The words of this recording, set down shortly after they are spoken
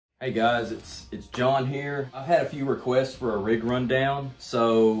Hey guys, it's John here. I've had a few requests for a rig rundown,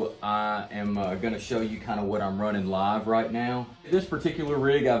 so I am going to show you kind of what I'm running live right now. This particular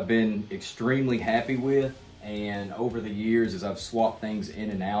rig I've been extremely happy with, and over the years as I've swapped things in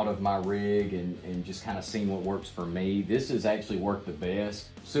and out of my rig and just kind of seen what works for me, this has actually worked the best.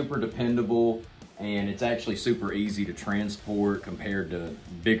 Super dependable, and it's actually super easy to transport compared to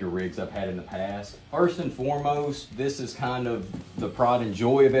bigger rigs I've had in the past. First and foremost, this is kind of the pride and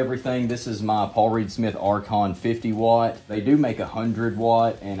joy of everything. This is my Paul Reed Smith Archon 50 watt. They do make a 100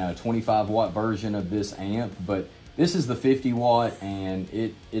 watt and a 25 watt version of this amp, but this is the 50 watt and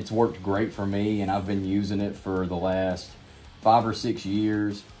it's worked great for me, and I've been using it for the last 5 or 6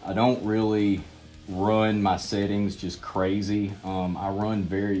 years. I don't really run my settings just crazy. I run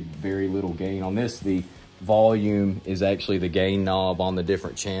very little gain on this. The volume is actually the gain knob on the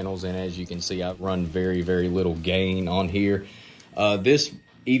different channels, and as you can see, I run very little gain on here. This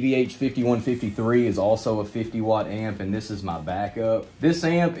EVH 5153 is also a 50 watt amp, and this is my backup. This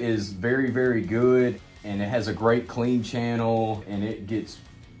amp is very good, and it has a great clean channel, and it gets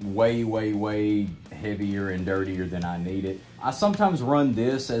way heavier and dirtier than I need it. I sometimes run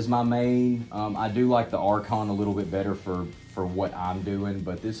this as my main. I do like the Archon a little bit better for what I'm doing,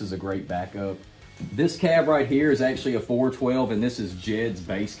 but this is a great backup. This cab right here is actually a 412, and this is Jed's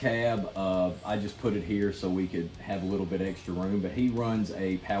bass cab. I just put it here so we could have a little bit extra room, but he runs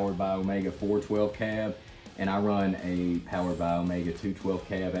a Powered by Omega 412 cab, and I run a Powered by Omega 212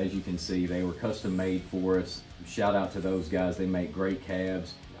 cab. As you can see, they were custom made for us. Shout out to those guys. They make great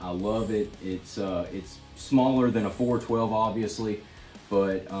cabs. I love it. It's smaller than a 412, obviously,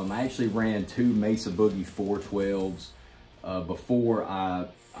 but I actually ran 2 Mesa Boogie 412s before I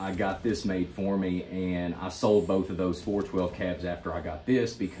got this made for me, and I sold both of those 412 cabs after I got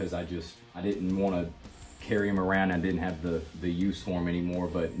this because I didn't want to carry them around. I didn't have the use for them anymore.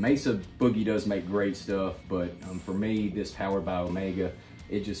 But Mesa Boogie does make great stuff, but for me, this Powered by Omega,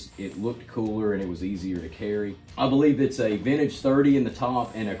 it looked cooler and it was easier to carry. I believe it's a vintage 30 in the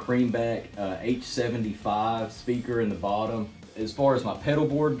top and a creamback H75 speaker in the bottom. As far as my pedal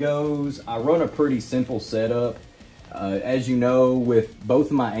board goes, I run a pretty simple setup. As you know, with both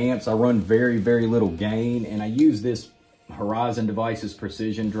of my amps, I run very little gain, and I use this Horizon Devices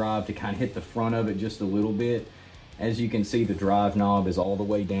Precision drive to kind of hit the front of it just a little bit. As you can see, the drive knob is all the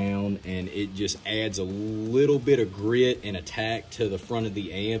way down, and it just adds a little bit of grit and attack to the front of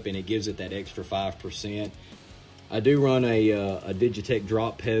the amp, and it gives it that extra 5%. I do run a Digitech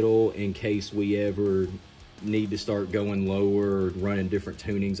drop pedal in case we ever need to start going lower or running different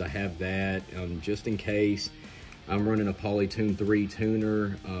tunings. I have that just in case. I'm running a Polytune 3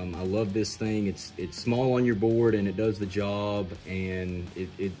 tuner. I love this thing. It's small on your board, and it does the job, and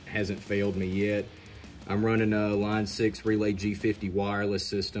it hasn't failed me yet. I'm running a Line 6 Relay G50 wireless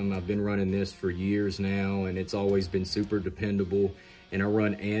system. I've been running this for years now, and it's always been super dependable. And I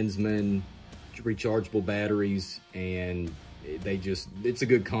run Ansman rechargeable batteries, and it's a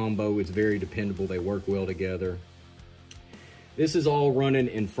good combo. It's very dependable. They work well together. This is all running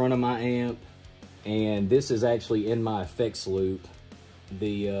in front of my amp, and this is actually in my effects loop.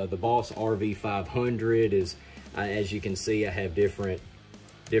 The Boss RV500 is, as you can see, I have different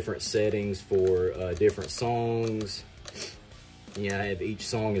settings for different songs. Yeah, I have each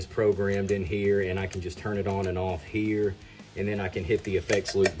song is programmed in here, and I can just turn it on and off here, and then I can hit the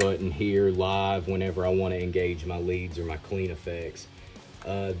effects loop button here live whenever I want to engage my leads or my clean effects.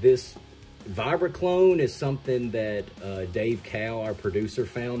 This Vibraclone is something that Dave Cow, our producer,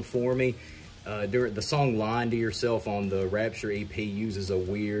 found for me. During the song Lying to Yourself on the Rapture EP uses a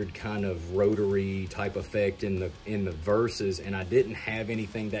weird kind of rotary type effect in the verses, and I didn't have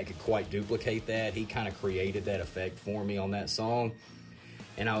anything that could quite duplicate that. He kind of created that effect for me on that song,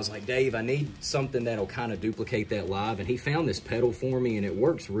 and I was like, Dave, I need something that'll kind of duplicate that live, and he found this pedal for me, and it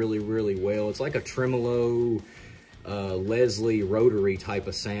works really well. It's like a tremolo Leslie rotary type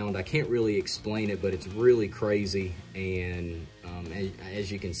of sound. I can't really explain it, but it's really crazy, and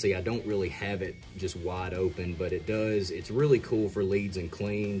as you can see, I don't really have it just wide open, but it does. It's really cool for leads and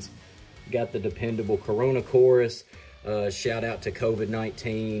cleans. Got the dependable Corona chorus. Shout out to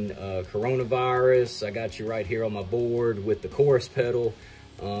COVID-19 coronavirus. I got you right here on my board with the chorus pedal.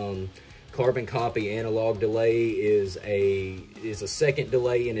 Carbon Copy analog delay is a second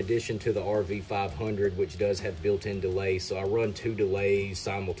delay in addition to the RV500, which does have built-in delay. So I run 2 delays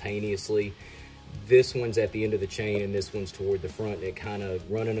simultaneously. This one's at the end of the chain, and this one's toward the front. And it kind of,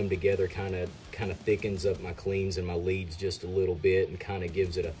 running them together kind of thickens up my cleans and my leads just a little bit, and kind of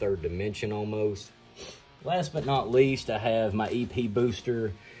gives it a third dimension almost. Last but not least, I have my EP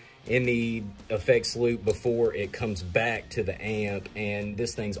Booster in the effects loop before it comes back to the amp, and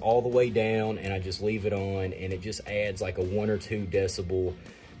this thing's all the way down, and I just leave it on, and it just adds like a 1 or 2 decibel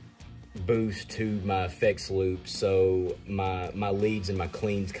boost to my effects loop, so my leads and my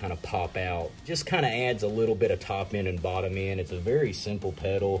cleans kind of pop out. Just kind of adds a little bit of top end and bottom end. It's a very simple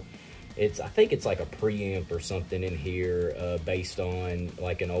pedal. I think it's like a preamp or something in here, based on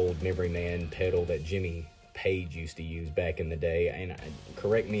like an old Memory Man pedal that Jimmy Page used to use back in the day, and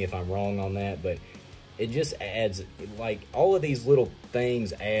correct me if I'm wrong on that, but it just adds, like, all of these little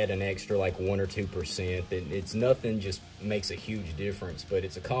things add an extra like 1 or 2%. It's nothing, just makes a huge difference, but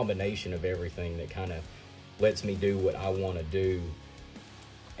it's a combination of everything that kind of lets me do what I want to do.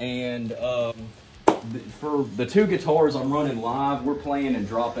 And for the 2 guitars I'm running live, we're playing in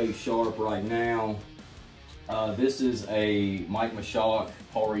drop A sharp right now. This is a Mike Mushok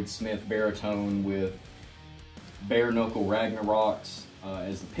Paul Reed Smith baritone with bare knuckle Ragnaroks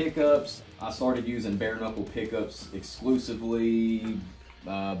as the pickups. I started using bare knuckle pickups exclusively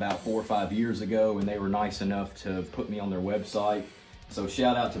about 4 or 5 years ago, and they were nice enough to put me on their website. So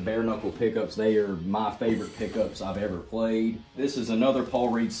shout out to bare knuckle pickups. They are my favorite pickups I've ever played. This is another Paul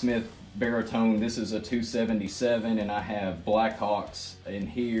Reed Smith baritone. This is a 277, and I have Blackhawks in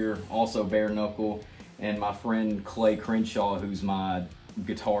here, also bare knuckle. And my friend Clay Crenshaw, who's my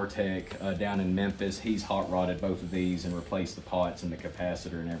guitar tech down in Memphis, he's hot rodded both of these and replaced the pots and the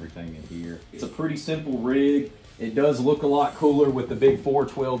capacitor and everything in here. It's a pretty simple rig. It does look a lot cooler with the big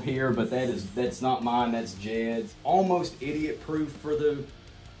 412 here, but that's not mine, that's Jed's. Almost idiot proof for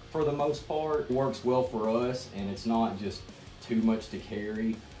the most part. It works well for us, and it's not just too much to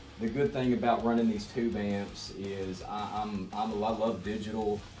carry. The good thing about running these tube amps is I love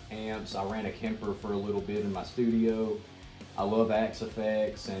digital amps. I ran a Kemper for a little bit in my studio. I love Axe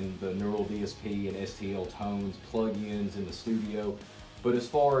Effects and the Neural DSP and STL Tones plugins in the studio. But as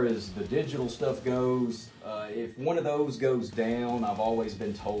far as the digital stuff goes, if one of those goes down, I've always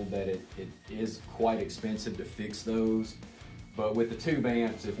been told that it is quite expensive to fix those. But with the tube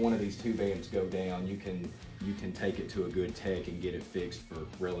amps, if one of these tube amps go down, you can take it to a good tech and get it fixed for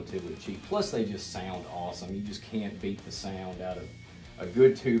relatively cheap. Plus they just sound awesome. You just can't beat the sound out of a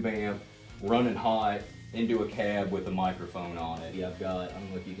good tube amp running hot into a cab with a microphone on it. I've got, I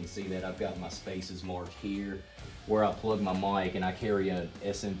don't know if you can see that, I've got my spaces marked here where I plug my mic, and I carry a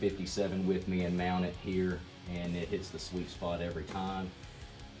SM57 with me and mount it here, and it hits the sweet spot every time.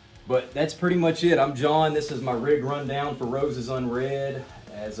 But that's pretty much it. I'm John. This is my rig rundown for Rose's Unread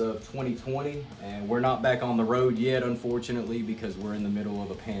as of 2020, and we're not back on the road yet, unfortunately, because we're in the middle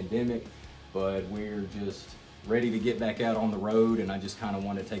of a pandemic, but we're just ready to get back out on the road, and I just kind of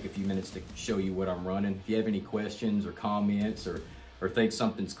want to take a few minutes to show you what I'm running. If you have any questions or comments, or think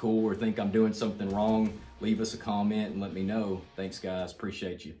something's cool, or think I'm doing something wrong, leave us a comment and let me know. Thanks guys,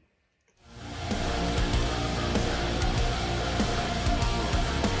 appreciate you.